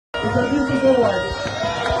It's a beautiful wife.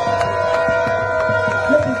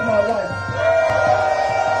 This is my wife.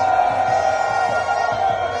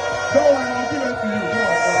 Don't worry, I'll give it to you.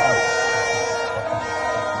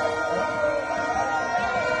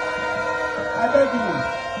 I beg you.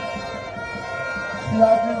 She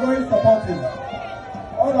has been very supportive.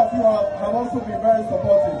 All of you have also been very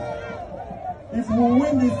supportive. If we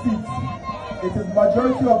win this seat, it is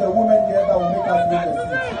majority of the women here that will make us win the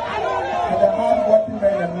seat. To the hard-working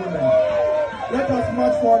men and women. Let us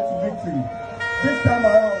march forward to victory. This time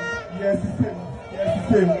around, yes, it's him. Yes, it's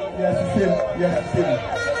him. Yes, it's him. Yes, it's him.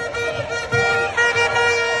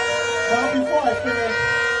 Now, before I finish,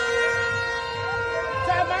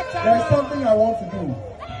 there is something I want to do.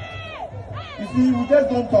 You see, we just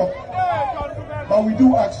don't talk, but we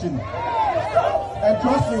do action. And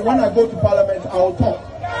trust me, when I go to Parliament, I will talk.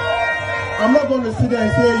 I'm not going to sit there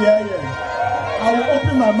and say, yeah, yeah. I will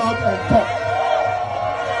open my mouth and talk.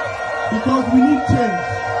 Because we need change.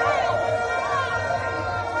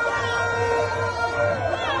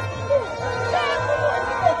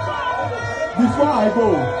 Before I go,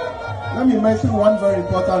 let me mention one very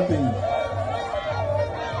important thing.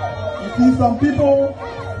 You see, some people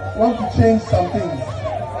want to change some things.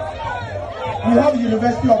 We have the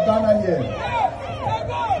University of Ghana here.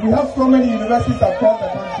 We have so many universities across the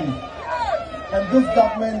country. And this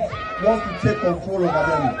government wants to take control over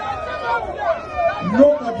them.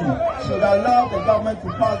 Nobody should allow the government to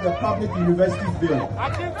pass the public universities bill.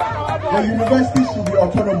 The universities should be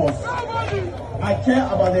autonomous. I care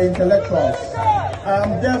about the intellectuals. I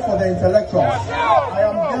am there for the intellectuals. I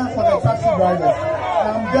am there for the taxi drivers. I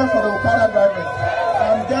am there for the Okada drivers. I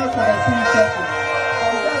am there for the city churches. I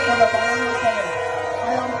am there for the banana sellers.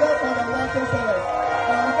 I am there for the water sellers.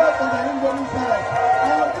 I am there for the Indomie sellers.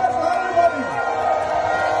 I am there for everybody.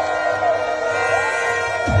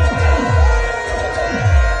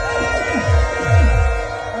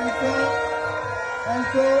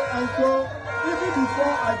 And so, even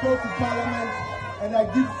before I go to Parliament and I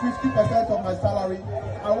give 50% of my salary,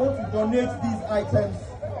 I want to donate these items.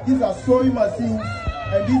 These are sewing machines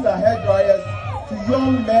and these are hair dryers to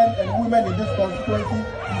young men and women in this constituency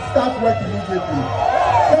to start work immediately.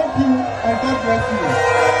 Thank you and God bless you.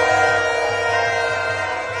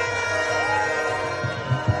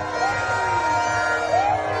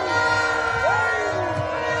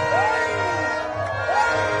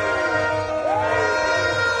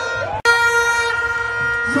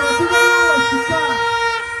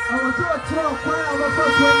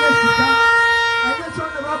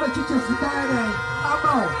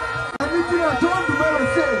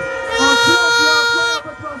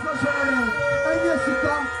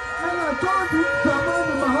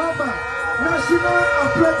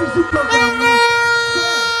 Apprenticeship program.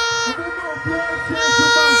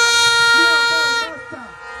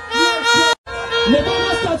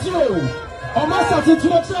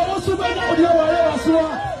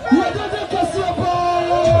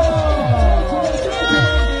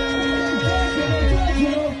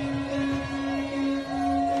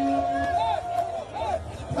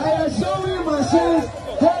 I am showing machines,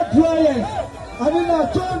 hair dryers. I mean, I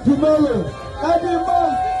told Dumelo. Every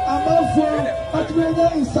month, I'm out for Atmena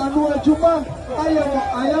in Sanua Juma. I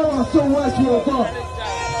am so much your God.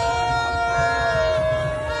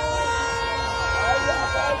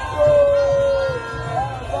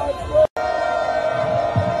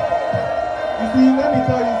 You see, let me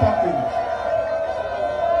tell you something.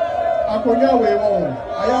 Akonyawe won.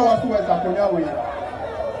 Ayawa to is Akonyawe.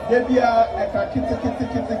 Debia eka kiti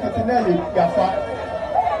yafa.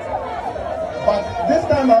 But this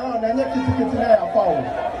time around, I need kiti yafa.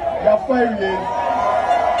 Yafa area.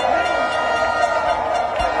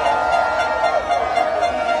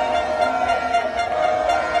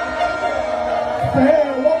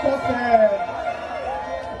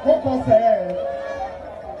 What was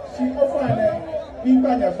she offered in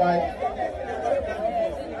Banyafi.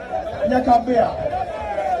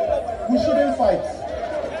 We shouldn't fight.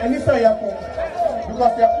 And if I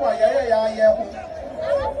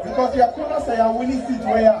because because say I'm winning seat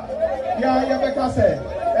where say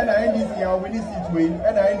and I NDC are winning seat way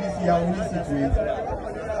and I NDC are winning seat way.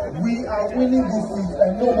 We are winning this seat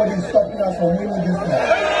and nobody is stopping us from winning this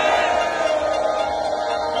seat.